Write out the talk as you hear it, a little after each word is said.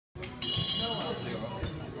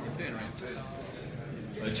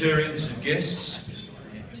Atarians and guests,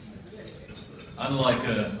 unlike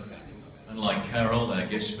Carol, our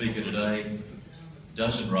guest speaker today,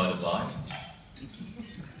 doesn't ride a bike.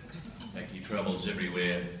 In fact, he travels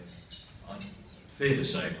everywhere, fair to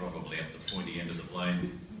say probably up the pointy end of the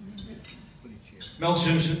plane. Mel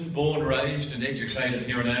Simpson, born, raised and educated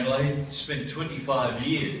here in Adelaide, spent 25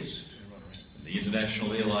 years in the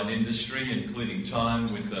International Airline Industry, including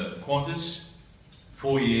time with Qantas,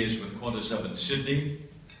 4 years with Qantas up in Sydney,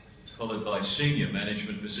 followed by senior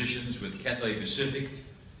management positions with Cathay Pacific,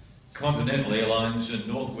 Continental Airlines and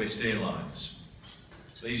Northwest Airlines.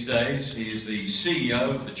 These days he is the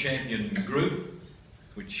CEO of the Champion Group,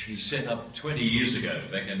 which he set up 20 years ago,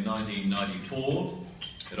 back in 1994.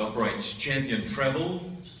 It operates Champion Travel,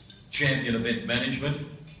 Champion Event Management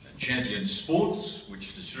and Champion Sports,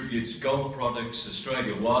 which distributes golf products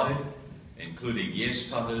Australia-wide, including YES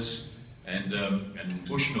Putters and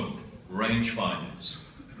Bushnell rangefinders.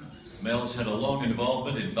 Mel's had a long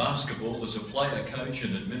involvement in basketball as a player, coach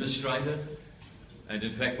and administrator, and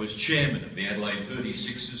in fact was chairman of the Adelaide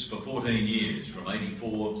 36ers for 14 years, from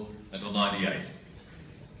 84 until 98.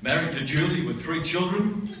 Married to Julie with 3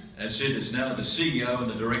 children, as said, is now the CEO and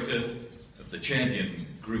the director of the Champion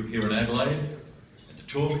Group here in Adelaide. And to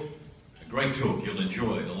talk, a great talk you'll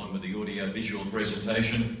enjoy, along with the audio-visual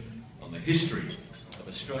presentation on the history of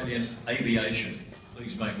Australian aviation.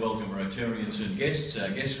 Please make welcome our Rotarians and guests. Our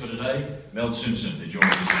guest for today, Mel Simpson, to join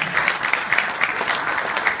us.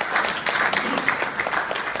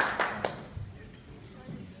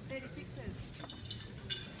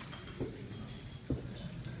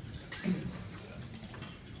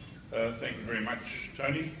 Thank you very much,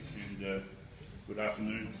 Tony, and good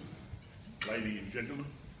afternoon, ladies and gentlemen.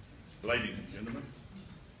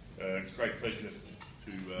 It's a great pleasure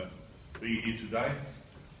to be here today.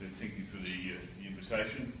 So thank you for the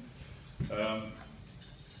invitation.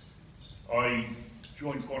 I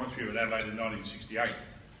joined Qantas here at Adelaide in 1968,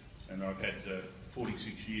 and I've had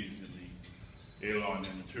 46 years in the airline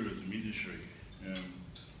and the tourism industry.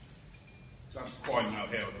 Don't quite know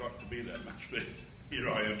how it got to be that much, but here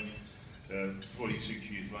I am. 46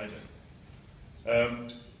 years later.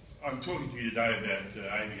 I'm talking to you today about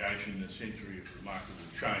aviation, a century of remarkable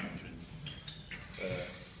change. And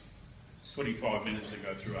 25 minutes to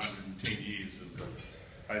go through 110 years of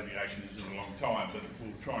aviation isn't a long time, but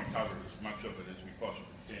we'll try and cover as much of it as we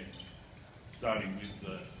possibly can, starting with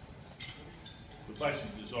the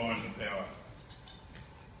basic design of how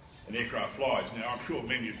an aircraft flies. Now, I'm sure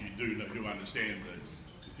many of you do understand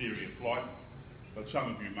the theory of flight, but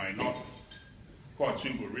some of you may not. Quite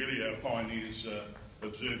simple, really. Our pioneers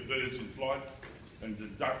observed birds in flight and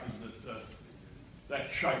deducted that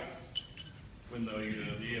that shape, when the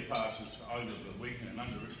air passes over the wing and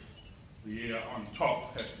under it, the air on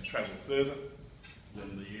top has to travel further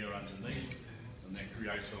than the air underneath, and that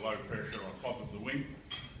creates a low pressure on top of the wing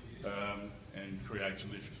and creates a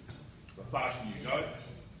lift. The faster you go,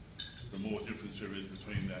 the more difference there is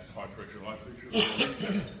between that high pressure, low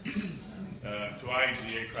pressure. To aid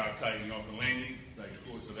the aircraft taking off and landing, they of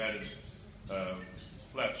course have added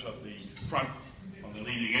flaps at the front on the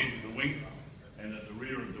leading edge of the wing and at the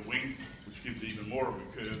rear of the wing, which gives even more of a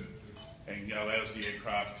curve and allows the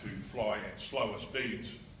aircraft to fly at slower speeds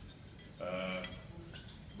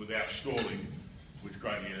without stalling, which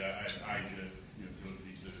greatly aids your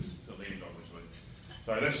ability to land, obviously.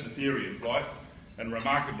 So that's the theory of flight, and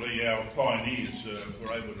remarkably our pioneers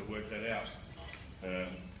were able to work that out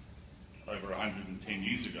over 110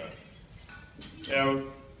 years ago. Now,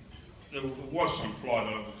 there was some flight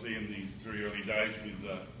obviously in the very early days with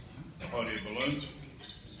hot air balloons.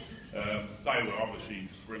 They were obviously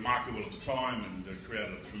remarkable at the time and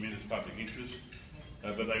created a tremendous public interest,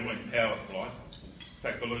 but they weren't powered flight. In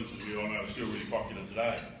fact, balloons, as we all know, are still really popular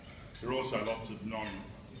today. There are also lots of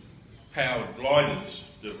non-powered gliders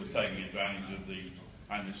that were taking advantage of the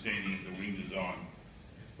understanding of the wing design.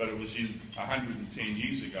 But it was in 110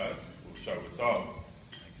 years ago, or so we're told,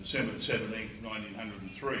 December 17th,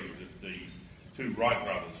 1903, that the two Wright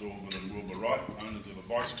brothers, Orville and Wilbur Wright, owners of a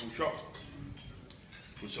bicycle shop,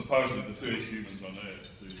 were supposedly the first humans on Earth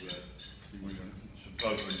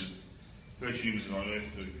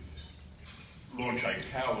to launch a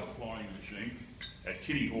powered flying machine at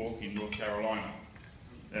Kitty Hawk in North Carolina.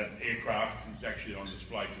 That aircraft is actually on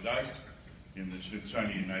display today in the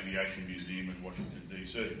Smithsonian Aviation Museum in Washington,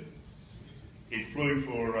 DC. It flew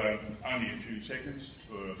for only a few seconds,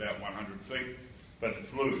 for about 100 feet, but it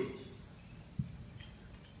flew.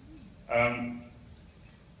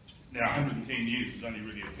 Now, 110 years is only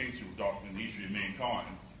really a pencil dot in the history of mankind,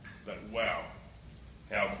 but wow,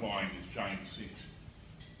 how flying has changed since.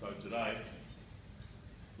 So today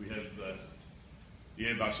we have the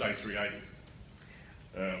Airbus A380.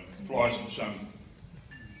 Flies for some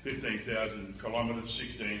 15,000 kilometres,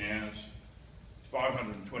 16 hours,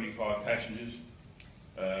 525 passengers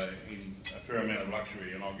in a fair amount of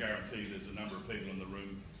luxury, and I'll guarantee there's a number of people in the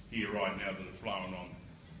room here right now that have flown on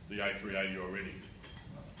the A380 already.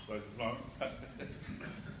 Those have flown?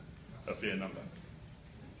 A fair number.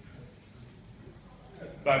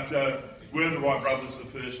 But were the Wright brothers the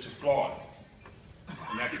first to fly?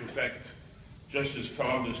 In actual fact, just as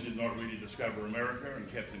Columbus did not really discover America and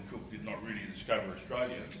Captain Cook did not really discover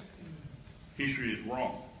Australia, history is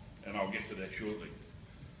wrong, and I'll get to that shortly.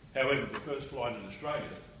 However, the first flight in Australia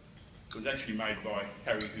was actually made by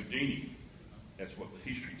Harry Houdini. That's what the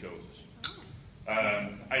history tells us.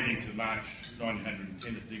 18th of March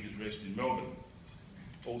 1910 at Diggers Rest in Melbourne.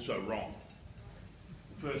 Also wrong.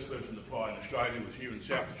 The first person to fly in Australia was here in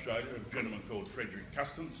South Australia, a gentleman called Frederick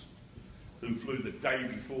Custance, who flew the day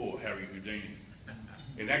before Harry Houdini.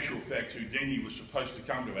 In actual fact, Houdini was supposed to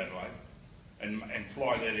come to Adelaide and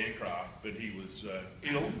fly that aircraft, but he was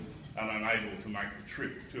ill and unable to make the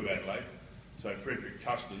trip to Adelaide. So Frederick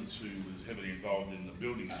Custance, who was heavily involved in the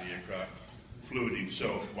building of the aircraft, flew it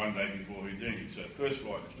himself one day before Houdini. So first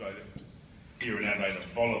flight in Australia, here in Adelaide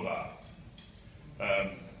at Bolivar.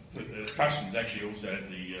 Custance actually also had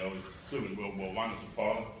flew in World War I as a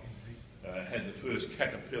pilot, had the first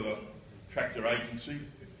Caterpillar tractor agency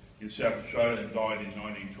in South Australia and died in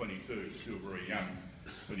 1922, still very young,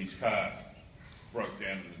 when his car broke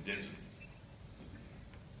down in the desert.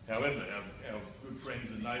 However, our good friends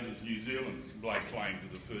and neighbours New Zealand lay claim to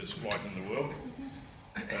the first flight in the world.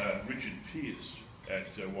 Richard Pearce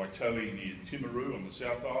at Waitohi near Timaru on the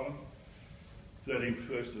South Island,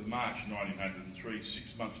 31st of March 1903,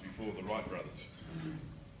 6 months before the Wright brothers.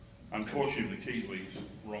 Unfortunately, the Kiwis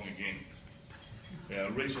wrong again.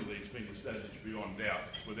 Recently it's been established beyond doubt,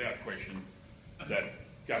 without question, that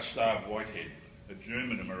Gustav Whitehead, a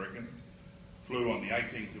German-American, flew on the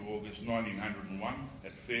 18th of August 1901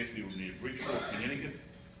 at Fairfield near Bridgeport, Connecticut,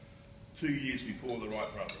 2 years before the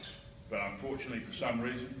Wright brothers. But unfortunately, for some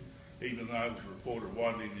reason, even though it was reported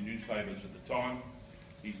widely in the newspapers at the time,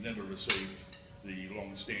 he's never received the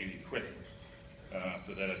long-standing credit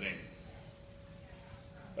for that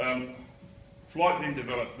event. Flight then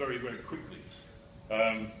developed very, very quickly.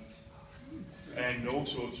 And all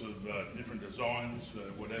sorts of different designs,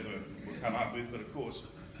 whatever we'll come up with, but of course,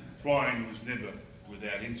 flying was never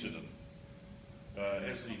without incident.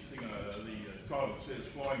 As the title says,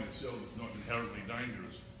 flying itself is not inherently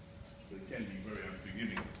dangerous, but it can be very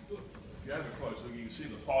unforgiving. If you have a close look, you can see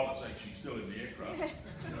the pilot's actually still in the aircraft.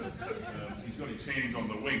 He's got his hands on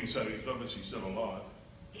the wing, so he's obviously still alive.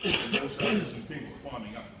 And also there's some people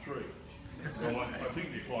climbing up the tree. Well, I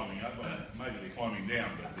think they're climbing up, maybe they're climbing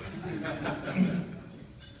down.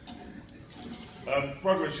 But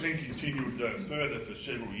progress then continued further for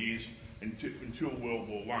several years until World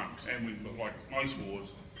War I. And like most wars,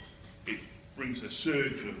 it brings a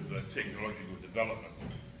surge of technological development.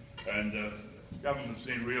 And governments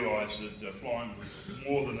then realised that flying was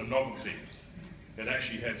more than a novelty. It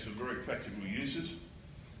actually had some very practical uses.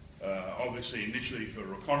 Obviously, initially for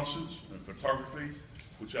reconnaissance and photography,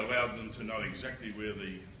 which allowed them to know exactly where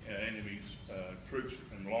the enemy's troops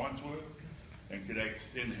and lines were, and could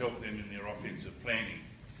then help them in their offensive planning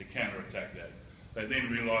to counter-attack that. They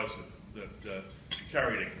then realised that if you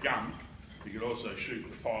carried a gun, you could also shoot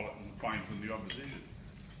the pilot and the plane from the opposition.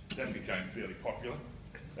 That became fairly popular.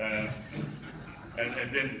 And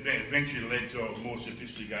then eventually led to a more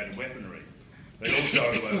sophisticated weaponry. They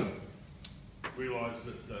also realised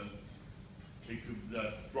that he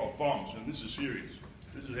could drop bombs, and this is serious.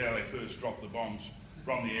 This is how they first dropped the bombs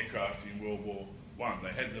from the aircraft in World War I.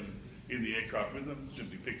 They had them in the aircraft with them,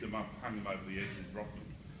 simply picked them up, hung them over the edge and dropped them.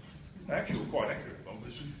 They actually were quite accurate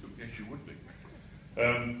bombs, they actually would be.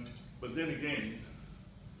 But then again,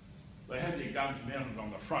 they had their guns mounted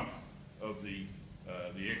on the front of the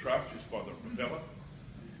aircraft, just by the propeller,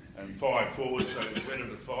 and fired forward, so it was ready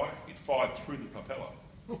to fire. It fired through the propeller.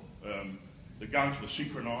 The guns were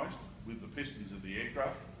synchronised with the pistons of the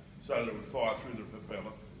aircraft, so that it would fire through the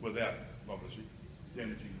propeller without, obviously,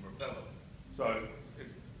 damaging the propeller. So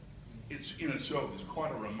it's in itself is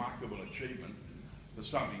quite a remarkable achievement for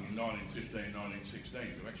something in 1915,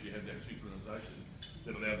 1916 to actually have that synchronisation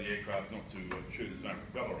that allowed the aircraft not to shoot its own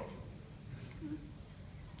propeller off.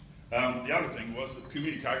 The other thing was that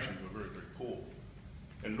communications were very, very poor.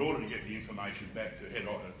 And in order to get the information back to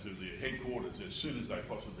the headquarters as soon as they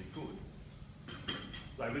possibly could,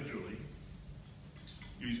 they literally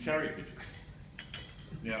used carrier pigeons.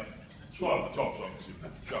 Now, slide on the top's obviously a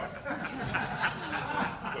bit of a joke.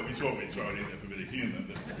 saw me throw it in there for a bit of humour,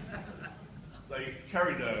 but they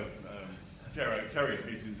carried carrier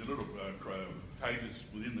pigeons in little cages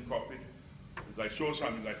within the cockpit. If they saw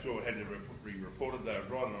something they thought had to be reported, they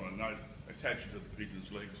would write it on a note, attach it to the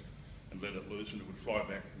pigeon's legs and let it loose, and it would fly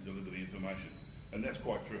back and deliver the information. And that's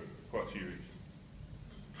quite true, quite serious.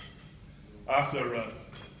 After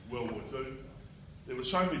World War II, there were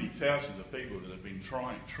so many thousands of people that had been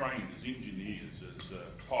trained as engineers, as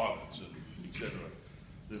pilots, and etc.,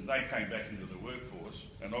 that they came back into the workforce,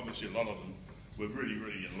 and obviously a lot of them were really,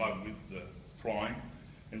 really in love with flying,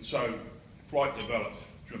 and so flight developed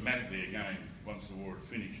dramatically again once the war had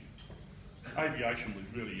finished. Aviation was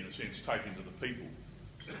really, in a sense, taken to the people,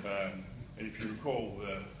 and if you recall,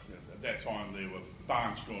 at that time there were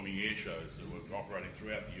barnstorming air shows that were operating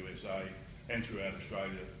throughout the USA and throughout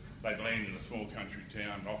Australia. They'd land in a small country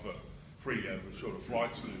town, offer free sort of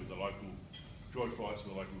flights to the local, joy flights to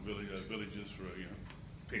the local villages for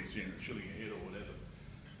pence in, a shilling a head or whatever.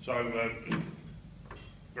 So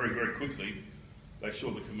very, very quickly they saw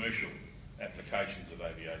the commercial applications of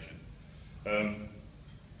aviation.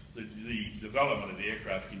 The development of the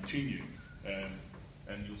aircraft continued,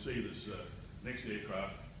 and you'll see this next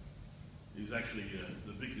aircraft is actually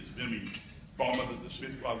the Vickers Vimy bomber that the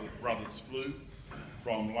Smith brothers flew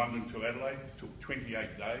from London to Adelaide. It took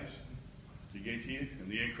 28 days to get here, and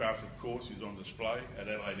the aircraft, of course, is on display at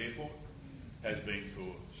Adelaide Airport, has been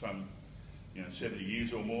for some 70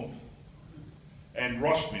 years or more. And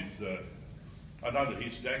Ross Smith, I know that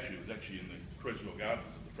his statue is actually in the Creswell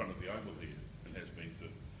Gardens at the front of the Oval here, and has been for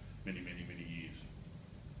many, many, many years.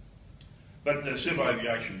 But civil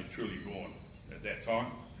aviation was truly born at that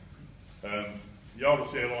time. The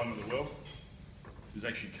oldest airline in the world is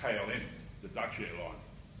actually KLM, the Dutch airline.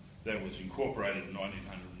 That was incorporated in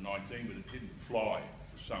 1919, but it didn't fly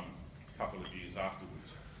for some couple of years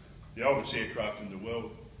afterwards. The oldest aircraft in the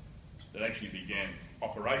world that actually began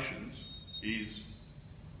operations is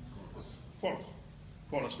Qantas.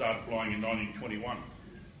 Qantas started flying in 1921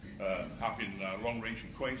 up in Longreach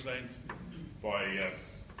in Queensland by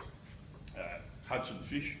Hudson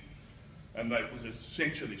Fish, and it was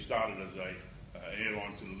essentially started as an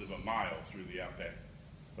airline to deliver mail through the outback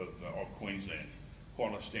of Queensland.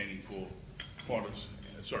 Qantas standing for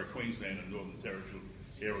Queensland and Northern Territory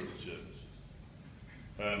Aerial Service.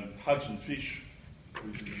 Hudson Fish,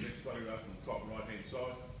 who's in the next photograph on the top right-hand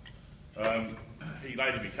side, he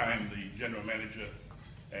later became the general manager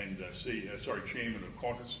and chairman of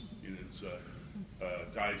Qantas in its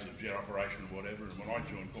days of jet operation or whatever. And when I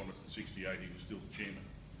joined Qantas in '68, he was still the chairman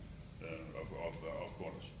of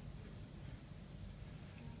Qantas.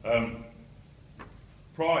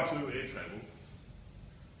 Prior to air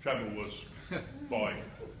travel was by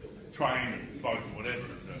train and boat and whatever.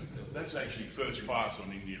 That's actually first class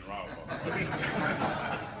on Indian Rail.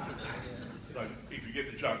 So if you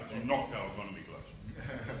get the joke, do not go economy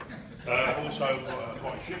class. Also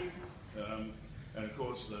by ship, and of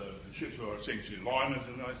course the ships were essentially liners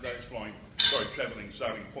in those days, travelling,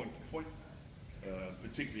 sailing point to point,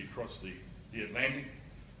 particularly across the Atlantic.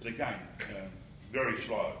 But again, very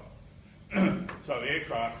slow. So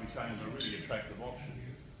aircraft became a really attractive option,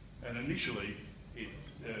 and initially it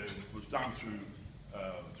was done through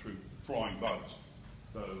flying boats.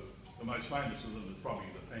 So the most famous of them is probably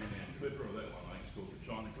the Pan Am Clipper, or that one I think is called the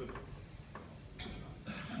China Clipper.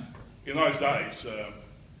 In those days,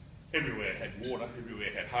 everywhere had water,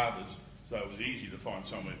 everywhere had harbours, so it was easy to find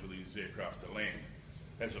somewhere for these aircraft to land,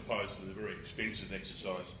 as opposed to the very expensive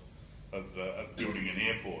exercise of building an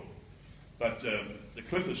airport. But the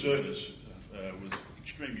Clipper service was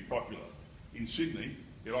extremely popular. In Sydney,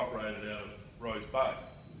 it operated out of Rose Bay.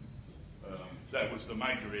 That was the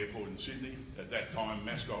major airport in Sydney. At that time,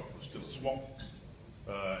 Mascot was still a swamp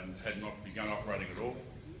and had not begun operating at all.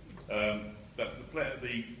 But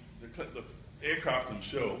the aircraft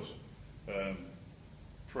themselves,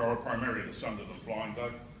 primarily the Sunderland flying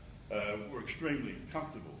boat, were extremely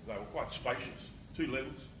comfortable. They were quite spacious, 2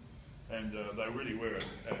 levels, and they really were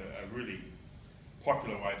a really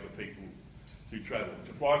popular way for people to travel.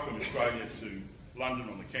 To fly from Australia to London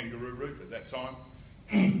on the Kangaroo route at that time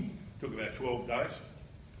took about 12 days,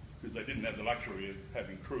 because they didn't have the luxury of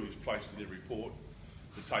having crews placed at every port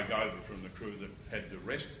to take over from the crew that had to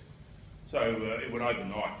rest. So it would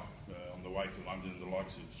overnight on the way to London, the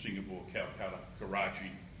likes of Singapore, Calcutta,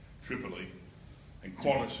 Karachi, Tripoli, and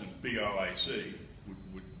Qantas and BOAC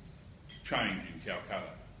would change in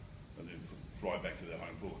Calcutta and then fly back to their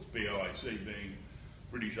home ports. BOAC being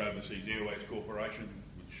British Overseas Airways Corporation,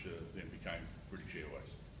 which then became British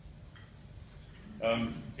Airways.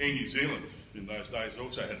 Air New Zealand in those days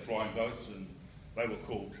also had flying boats, and they were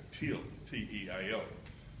called TEAL, T-E-A-L.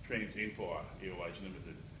 Trans-Empire Airways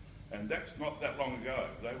Limited. And that's not that long ago.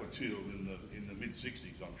 They were tilled in the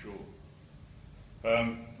mid-60s, I'm sure.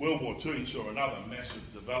 World War II saw another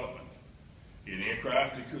massive development in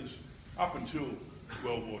aircraft because up until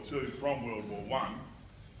World War II, from World War I,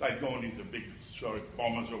 they'd gone into big sort of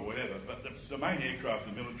bombers or whatever, but the main aircraft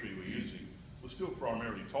the military were using was still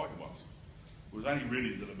primarily Tiger bombs. It was only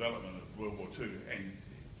really the development of World War II and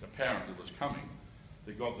the power that was coming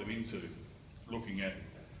that got them into looking at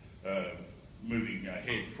moving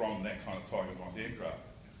ahead from that kind of Tiger bomb aircraft.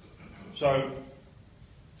 So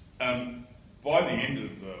by the end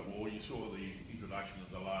of the war, you saw the introduction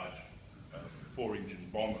of the large four-engine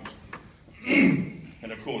bombers.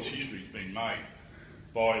 And of course, history's been made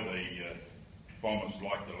by the bombers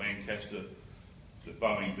like the Lancaster, the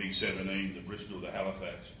Boeing B-17, the Bristol, the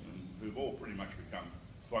Halifax, who've all pretty much become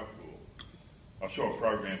folklore. I saw a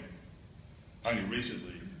program only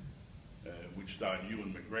recently which starred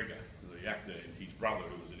Ewan McGregor, the actor, and his brother,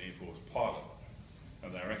 who was an Air Force pilot,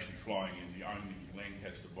 and they're actually flying in the only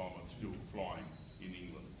Lancaster bomber still flying in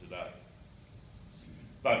England today.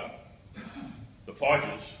 But the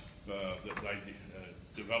fighters that they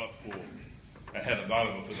developed for and had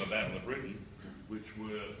available for the Battle of Britain, which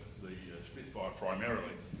were the Spitfire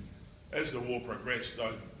primarily, as the war progressed,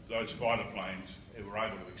 those fighter planes were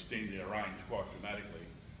able to extend their range quite dramatically,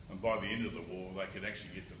 and by the end of the war they could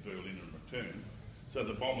actually get to Berlin and return. So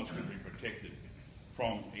the bombers could be protected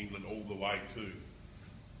from England all the way to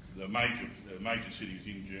the major cities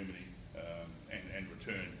in Germany and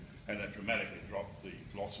return, and that dramatically dropped the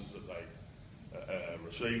losses that they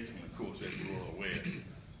received. And of course, as you're all aware,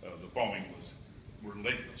 the bombing was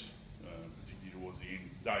relentless, particularly towards the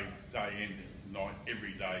end, day and night,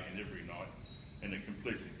 every day and every night, and it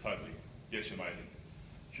completely, totally decimated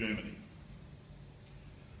Germany.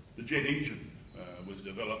 The jet engine was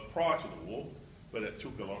developed prior to the war, but it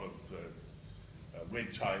took a lot of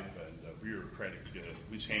red tape and bureaucratic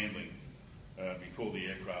mishandling before the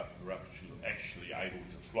aircraft were actually able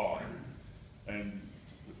to fly. And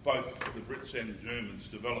both the Brits and the Germans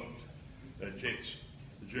developed jets.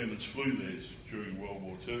 The Germans flew theirs during World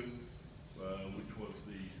War II, which was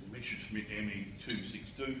the Messerschmitt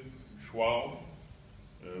Me-262 Schwalbe,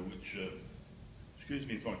 which, excuse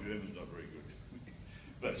me if my German's not very good,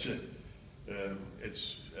 but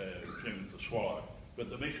it's German for swallow. But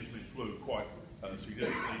the Messerschmitt flew quite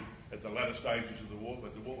significantly at the latter stages of the war,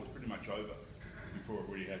 but the war was pretty much over before it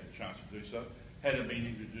really had a chance to do so. Had it been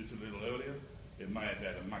introduced a little earlier, it may have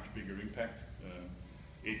had a much bigger impact.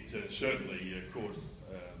 It certainly caused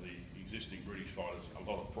the existing British fighters a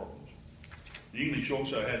lot of problems. The English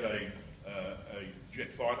also had a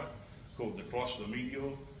jet fighter called the Gloucester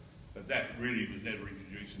Meteor, but that really was never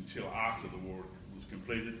introduced until after the war was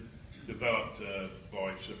completed, developed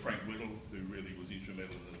by Sir Frank Whittle, who really was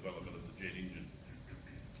instrumental in the development of the jet engine.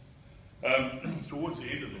 Towards the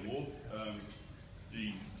end of the war,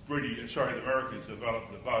 the Americans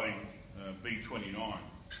developed the Boeing B-29.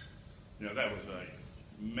 Now that was a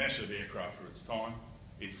massive aircraft for its time.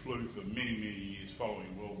 It flew for many, many years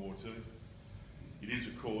following World War II. It is,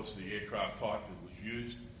 of course, the aircraft type that was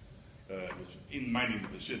used. It was mainly in the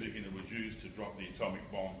Pacific, and it was used to drop the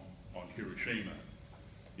atomic bomb on Hiroshima.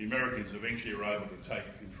 The Americans eventually were able to take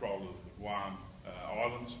control of the Guam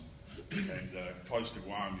Islands, and close to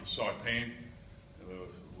Guam is Saipan,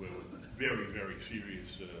 where very, very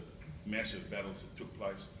serious, massive battles that took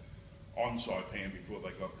place on Saipan before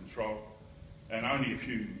they got control. And only a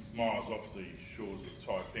few miles off the shores of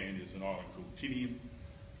Saipan is an island called Tinian,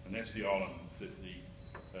 and that's the island that the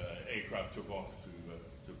aircraft took off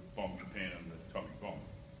to bomb Japan and the atomic bomb.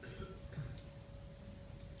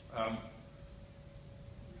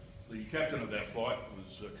 The captain of that flight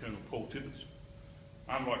was Colonel Paul Tibbets.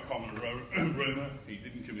 Unlike common rumour, he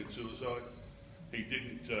didn't commit suicide. He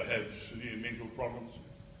didn't have severe mental problems.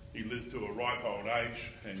 He lived to a ripe old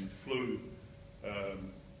age and flew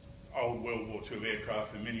old World War II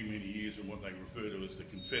aircraft for many, many years in what they refer to as the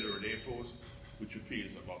Confederate Air Force, which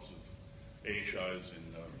appears at lots of air shows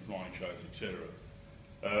and flying shows, etc.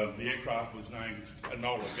 The aircraft was named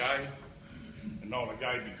Enola Gay. Enola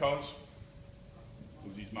Gay because it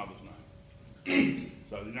was his mother's name.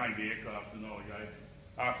 So they named the aircraft Enola Gay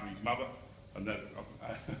after his mother, and that,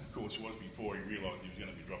 of course, was before he realised he was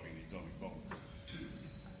going to be dropping the atomic bomb.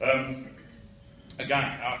 Again,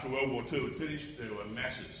 after World War II had finished, there were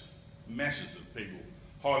masses of people,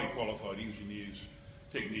 highly qualified engineers,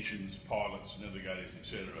 technicians, pilots, navigators,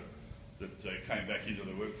 etc., that came back into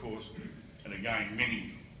the workforce. And again,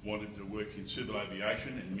 many wanted to work in civil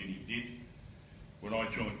aviation, and many did. When I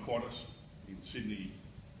joined Qantas in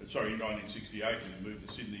 1968, and moved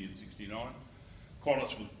to Sydney in '69,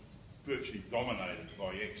 Qantas was virtually dominated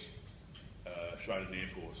by ex-Australian Air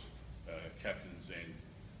Force captains and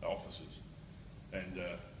officers. And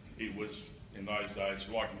it was, in those days,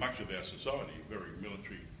 like much of our society, a very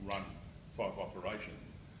military-run type operation.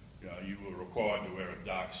 You know, you were required to wear a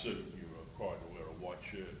dark suit, you were required to wear a white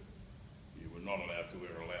shirt, you were not allowed to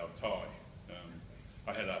wear a loud tie.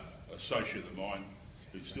 I had an associate of mine,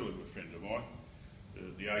 who's still a good friend of mine,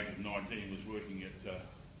 at the age of 19 was working at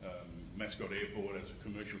Mascot Airport as a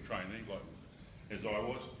commercial trainee, like as I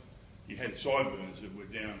was. He had sideburns that were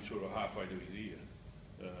down sort of halfway to his ear.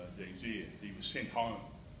 He was sent home,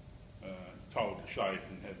 told to shave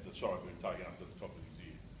and have the sideburn taken up to the top of his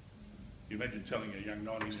ear. Can you imagine telling a young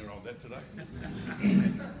 19-year-old that today?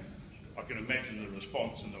 I can imagine the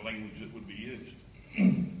response and the language that would be used.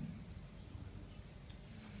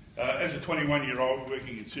 As a 21-year-old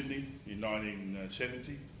working in Sydney in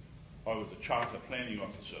 1970, I was a charter planning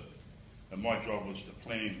officer, and my job was to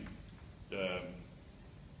plan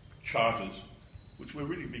charters, which were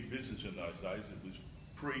really big business in those days. It was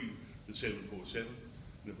pre the 747,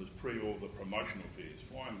 and it was pre all the promotional fares.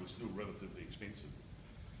 Flying was still relatively expensive.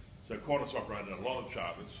 So Qantas operated a lot of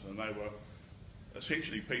charters, and they were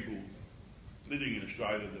essentially people living in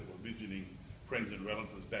Australia that were visiting friends and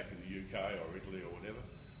relatives back in the UK or Italy or whatever.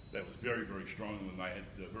 That was very, very strong, and they had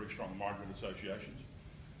very strong migrant associations.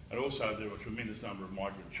 And also there were a tremendous number of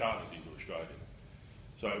migrant charters into Australia.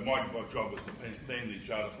 So my job was to plan these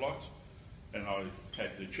charter flights, and I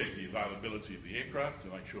had to check the availability of the aircraft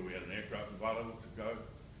to make sure we had an aircraft available to go,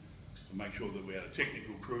 to make sure that we had a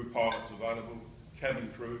technical crew, pilots available,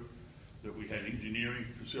 cabin crew, that we had engineering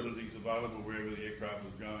facilities available wherever the aircraft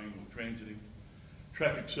was going or transiting,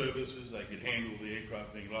 traffic services, they could handle the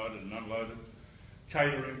aircraft being loaded and unloaded,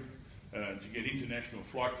 catering, to get international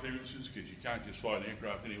flight clearances, because you can't just fly an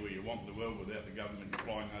aircraft anywhere you want in the world without the government you're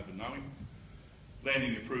flying over knowing,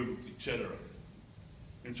 landing approvals, etc.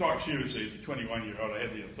 In fact, seriously, as a 21-year-old, I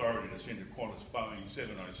had the authority to send a Qantas Boeing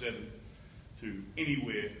 707 to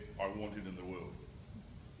anywhere I wanted in the world.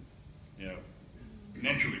 You know,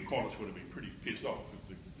 naturally, Qantas would have been pretty pissed off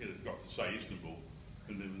if it had got to say Istanbul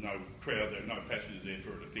and there was no crowd there, no passengers there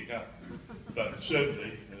for it to pick up. But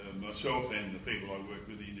certainly, myself and the people I work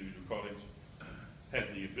with, the individual colleagues,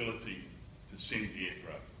 had the ability to send the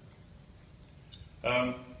aircraft.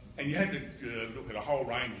 And you had to look at a whole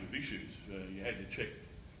range of issues. You had to check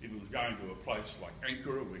if it was going to a place like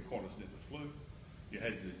Ankara, where Qantas never flew. You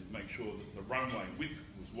had to make sure that the runway width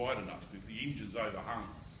was wide enough. If the engines overhung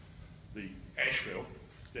the asphalt,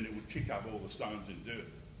 then it would kick up all the stones and dirt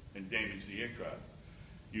and damage the aircraft.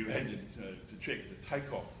 You had to check the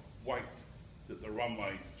takeoff weight, that the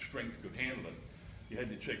runway strength could handle it. You had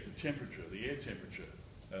to check the temperature, the air temperature,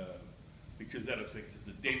 because that affected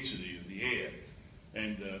the density of the air.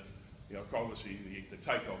 And you know, obviously the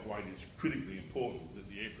takeoff weight is critically important, that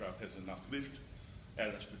the aircraft has enough lift at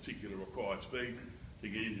its particular required speed to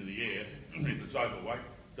get into the air. If it's overweight,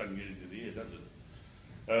 it doesn't get into the air, does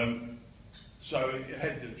it? So you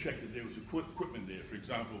had to check that there was equipment there. For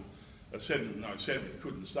example, a 707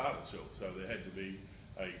 couldn't start itself, so there had to be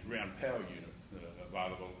a ground power unit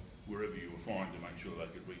available wherever you were flying to make sure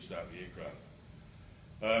they could restart the aircraft.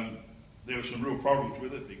 There were some real problems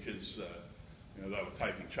with it because you know, they were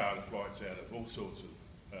taking charter flights out of all sorts of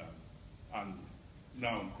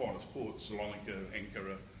unknown Qantas ports, Salonika,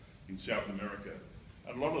 Ankara, in South America.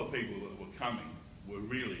 And a lot of the people that were coming were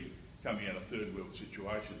really coming out of third world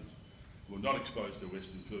situations, were not exposed to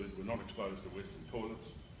Western food, were not exposed to Western toilets,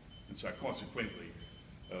 and so consequently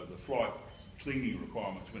the flight cleaning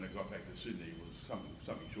requirements when it got back to Sydney was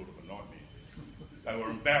something short of a nightmare. They were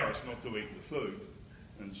embarrassed not to eat the food,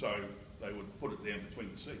 and so they would put it down between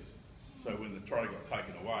the seats. So when the tray got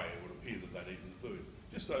taken away, it would appear that they'd eaten the food.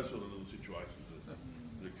 Just those sort of little situations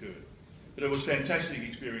that occurred. But it was a fantastic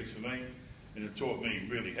experience for me, and it taught me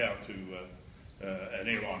really how to an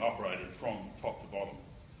airline operated from top to bottom.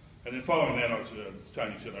 And then following that, I was,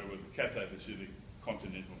 Tony said, I worked with Cathay Pacific,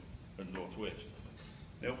 Continental and Northwest.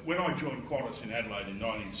 Now, when I joined Qantas in Adelaide in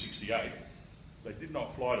 1968, they did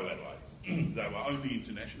not fly to Adelaide. They were only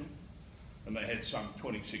international, and they had some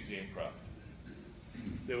 26 aircraft.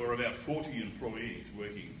 There were about 40 employees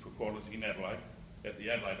working for Qantas in Adelaide, at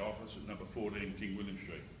the Adelaide office at number 14 King William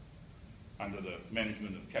Street, under the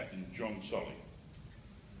management of Captain John Solly.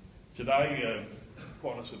 Today,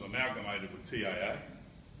 Qantas have amalgamated with TAA.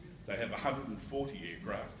 They have 140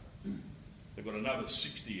 aircraft. They've got another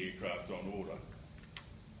 60 aircraft on order.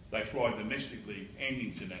 They fly domestically and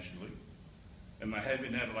internationally, and they have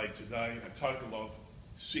in Adelaide today a total of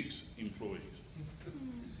 6 employees.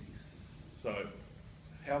 So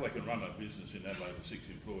how they can run a business in Adelaide with 6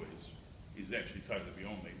 employees is is actually totally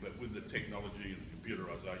beyond me, but with the technology and the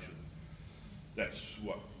computerisation, that's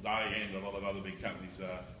what they and a lot of other big companies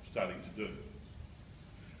are starting to do.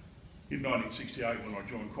 In 1968, when I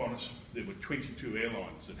joined Qantas, there were 22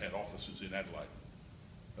 airlines that had offices in Adelaide.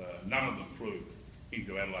 None of them flew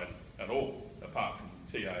into Adelaide at all, apart from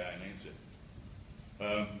TAA and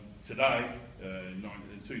Ansett. Today,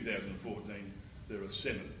 in 2014, there are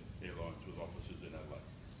 7 airlines with offices in Adelaide.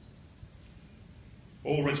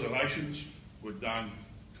 All reservations were done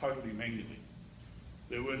totally manually.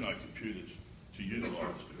 There were no computers to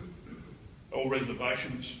utilise. All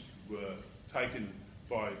reservations were taken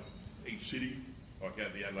by each city, like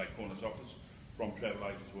out the Adelaide Qantas office, from travel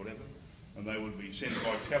agents, whatever, and they would be sent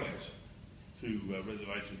by telex to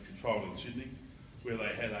reservation control in Sydney, where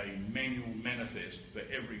they had a manual manifest for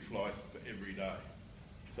every flight for every day.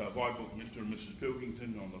 So if I booked Mr. and Mrs.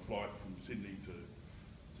 Pilkington on the flight from Sydney to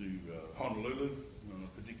Honolulu on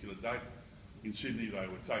a particular date, in Sydney they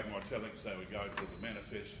would take my telex, they would go to the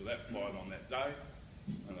manifest for that flight on that day,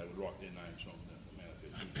 and they would write their names on the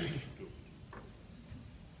manifest.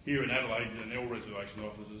 Here in Adelaide, in all reservation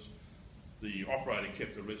offices, the operator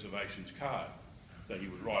kept a reservations card that he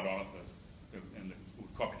would write on it and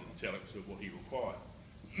would copy to the telex of what he required.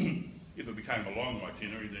 If it became a long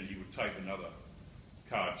itinerary, then he would take another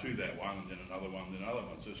card to that one, and then another one, then another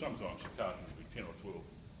one. So sometimes the card would be 10 or 12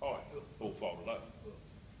 high, all folded up.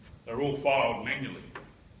 They're all filed manually.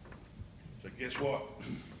 So guess what?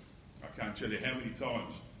 I can't tell you how many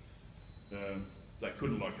times they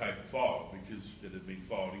couldn't locate the file because it had been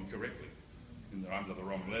filed incorrectly, under the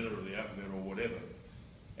wrong letter or the alphabet or whatever.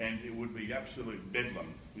 And it would be absolute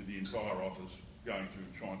bedlam with the entire office going through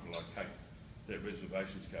and trying to locate that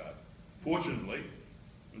reservations card. Fortunately,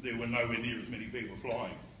 there were nowhere near as many people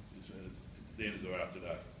flying then as there are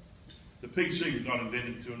today. The PC was not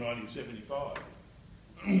invented until 1975.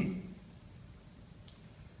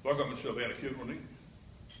 Have I got myself out of kilter, Nick?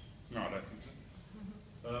 No, I don't think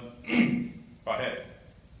so. I had.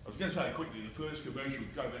 I was going to say quickly, the first commercial,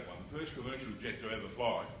 go back one, the first commercial jet to ever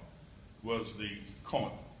fly was the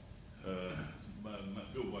Comet,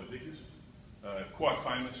 built by Vickers. Quite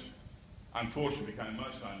famous. Unfortunately became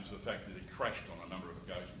most famous for the fact that it crashed on a number of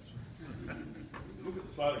occasions. If you look at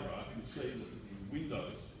the photograph, you can see that the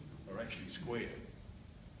windows are actually square.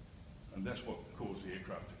 And that's what caused the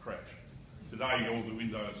aircraft to crash. Today, all the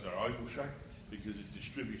windows are oval shaped because it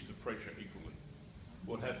distributes the pressure equally.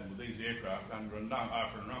 What happened with these aircraft, after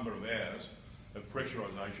a number of hours of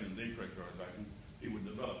pressurisation and depressurisation, it would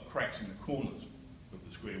develop cracks in the corners of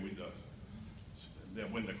the square windows.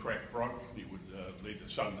 Then when the crack broke, it would lead to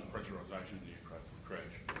sudden pressurisation and the aircraft would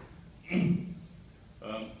crash.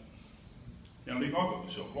 Now, Nick, I've got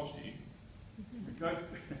myself lost here.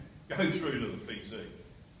 Go through to the PC.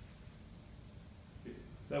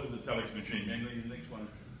 That was the telex machine manually. The next one,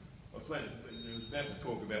 I was about to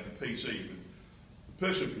talk about the PC, but the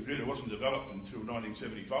personal computer wasn't developed until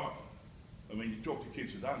 1975. I mean, you talk to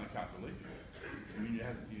kids today and they can't believe it. I mean, you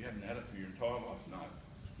haven't had it for your entire life? No.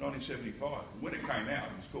 1975. And when it came out,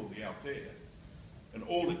 it was called the Altair. And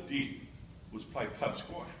all it did was play pub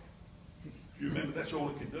squash. Do you remember? That's all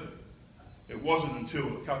it could do. It wasn't until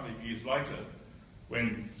a couple of years later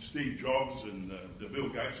when Steve Jobs and the Bill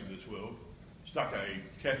Gates of this world stuck a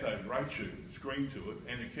Cathay ray tube screen to it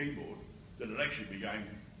and a keyboard that it actually began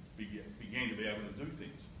to be able to do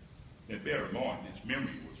things. Now bear in mind, its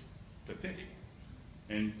memory was pathetic.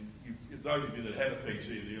 And those of you that had a PC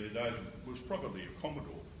in the early days, it was probably a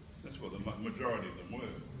Commodore. That's what the majority of them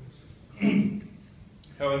were.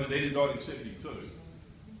 However, then in 1972,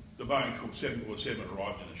 the Boeing 747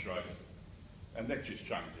 arrived in Australia, and that just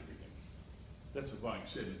changed everything. That's the Boeing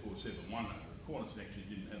 747-100. Qantas actually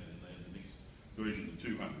didn't have it in there, the next version, the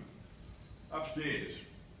 200. Upstairs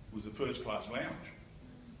was the first class lounge.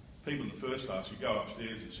 People in the first class would go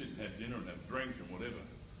upstairs and sit and have dinner and have a drink and whatever.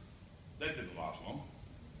 That didn't last long.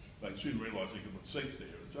 They soon realised they could put seats there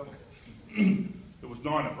and so on. There was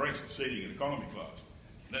 9 abreast seating in economy class.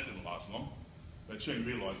 That didn't last long. They soon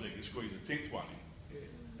realised they could squeeze a 10th one in.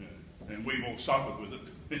 Yeah. And we've all suffered with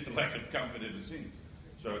it, the lack of comfort ever since.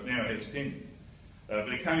 So it now has 10. But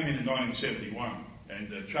it came in 1971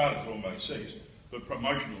 and charters almost ceased, but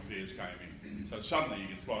promotional fares came in. So suddenly you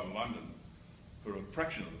could fly to London for a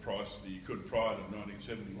fraction of the price that you could prior to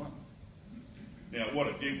 1971. Now what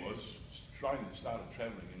it did was, Australians started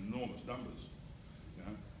travelling in enormous numbers. You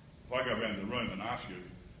know, if I go around the room and ask you,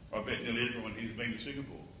 I bet nearly everyone here has been to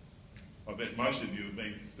Singapore. I bet most of you have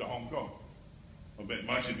been to Hong Kong. I bet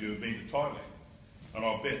most of you have been to Thailand. And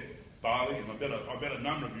I bet Bali, and I bet a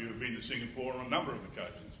number of you have been to Singapore on a number of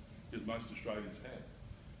occasions, because most Australians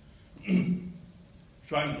have.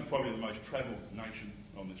 Australians are probably the most travelled nation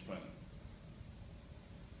on this planet.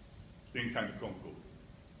 Then came to Concorde.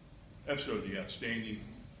 Absolutely outstanding.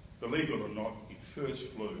 Believe it or not, it first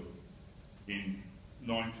flew in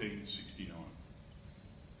 1969.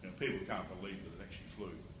 Now, people can't believe that it actually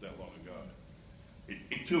flew that long ago.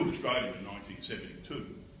 It toured Australia in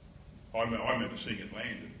 1972. I remember seeing it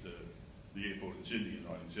land at the airport in Sydney in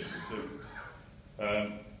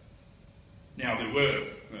 1972. Now, there were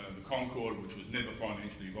the Concorde, which was never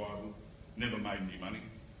financially viable, never made any money.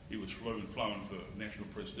 It was flown for national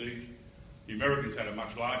prestige. The Americans had a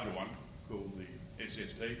much larger one called the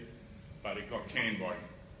SST, but it got canned by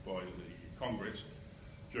the Congress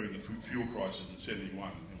during the fuel crisis in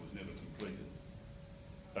 '71 and was never completed.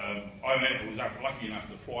 I was lucky enough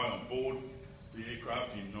to fly on board the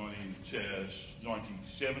aircraft in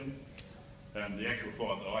 1997, and the actual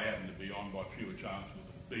flight that I happened to be on by pure chance was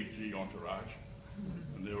a BG entourage,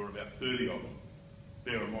 and there were about 30 of them.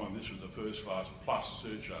 Bear in mind, this was the first class plus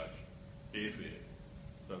surcharge airfare,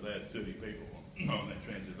 so they had 30 people on that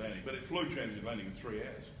transatlantic, but it flew transatlantic in 3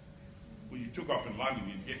 hours. When you took off in London,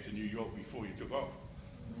 you'd get to New York before you took off.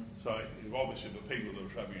 So obviously the people that were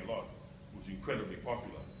travelling a lot was incredibly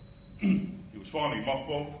popular. It was finally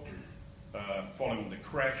mothballed, following the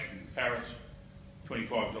crash in Paris,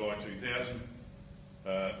 25 July 2000,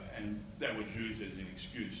 and that was used as an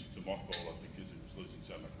excuse to mothball it because it was losing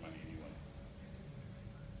so much money anyway.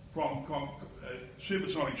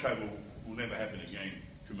 Supersonic travel will never happen again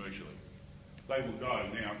commercially. They will go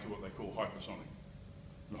now to what they call hypersonic.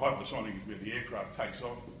 And hypersonic is where the aircraft takes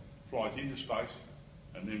off, flies into space,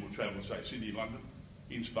 and then will travel, say, Sydney, London,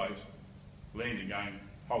 in space, land again,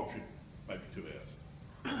 whole trip, maybe 2 hours.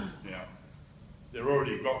 Now, they've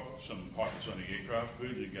already got some hypersonic aircraft.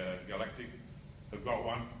 Virgin Galactic have got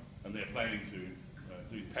one, and they're planning to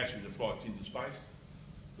do passenger flights into space.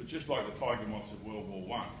 But just like the Tiger Moths of World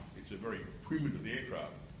War I, it's a very primitive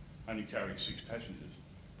aircraft, only carrying 6 passengers.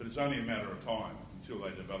 But it's only a matter of time until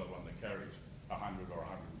they develop one that carries 100 or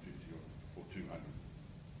 150 or 200.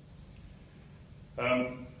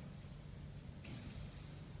 Am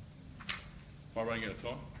I running out of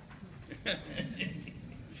time?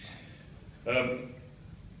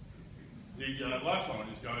 The last one I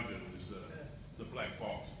just go to is the black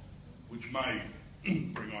box, which may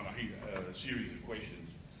bring on a series of questions.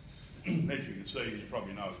 As you can see, you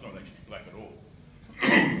probably know it's not actually black at all. I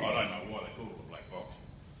don't know why they call it a black box.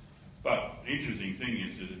 But the interesting thing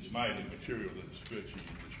is that it's made of material that's virtually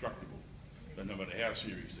indestructible. So no matter how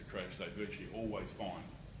serious the crash, they virtually always find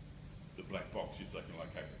the black box if they can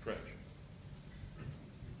locate the crash.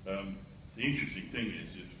 The interesting thing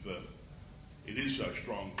is if it is so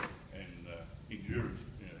strong and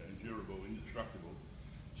endurable, indestructible,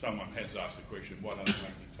 someone has asked the question, why don't they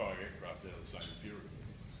make the entire aircraft out of the same material?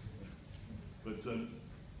 But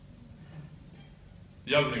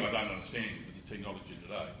the other thing I don't understand with the technology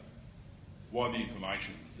today, why the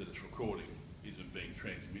information that it's recording isn't being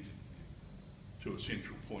transmitted to a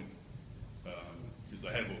central point, because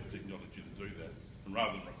they have all the technology to do that, and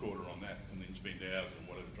rather than record it on that and then spend hours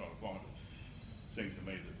or whatever trying to find it, seems to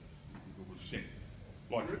me that it was sent,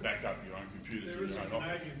 like to back up your own computers. There is a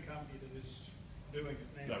Canadian company that is doing it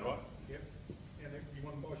now. Is that right? Yep. And you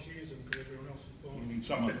want to buy shares in because everyone else is buying.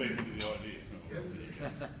 Someone beat me to the idea.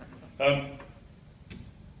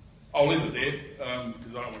 I'll leave it there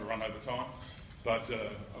because I don't want to run over time, but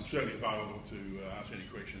I'm certainly available to answer any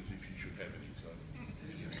questions if you should have any. So,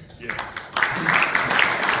 yeah.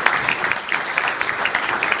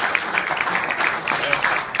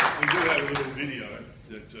 We do have a little video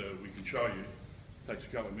that we can show you. It takes a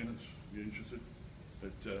couple of minutes if you're interested.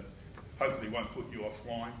 But hopefully won't put you off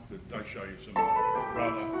flying, but does show you some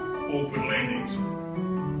rather awkward landings.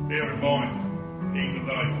 Bear in mind, even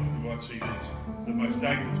though you might see this, the most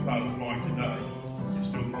dangerous part of flying today is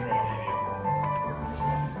still the trial.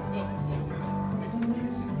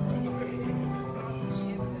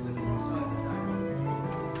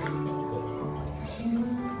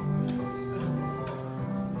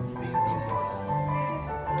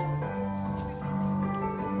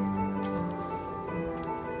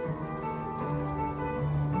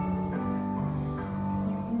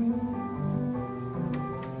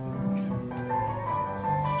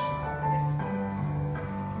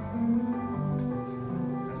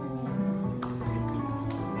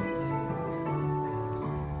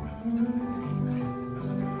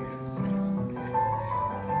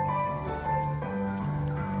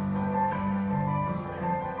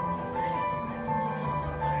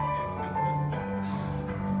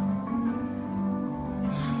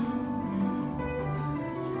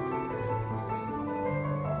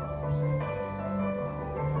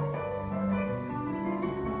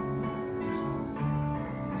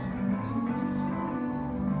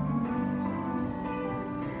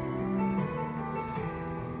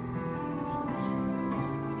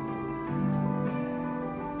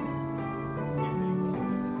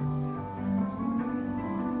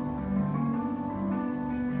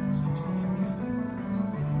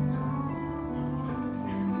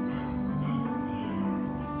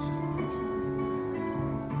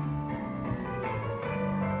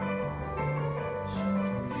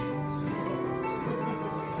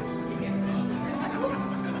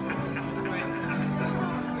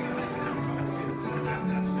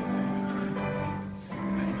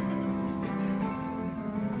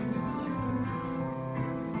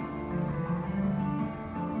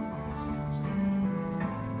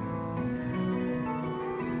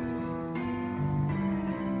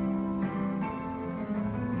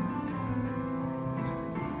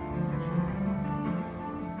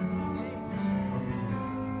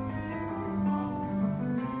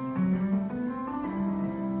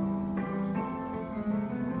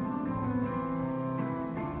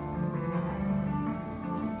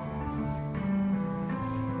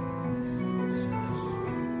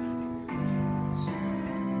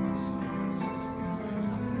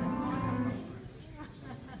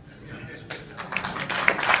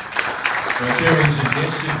 Rotarians and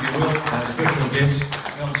guests, if you will, special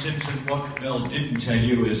guest, Mel Simpson. What Mel didn't tell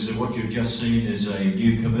you is that what you've just seen is a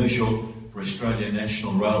new commercial for Australian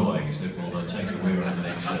National Railways that will take you where over the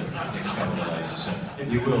next couple of days or so.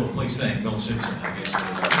 If you will, please thank Mel Simpson, our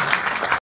guest.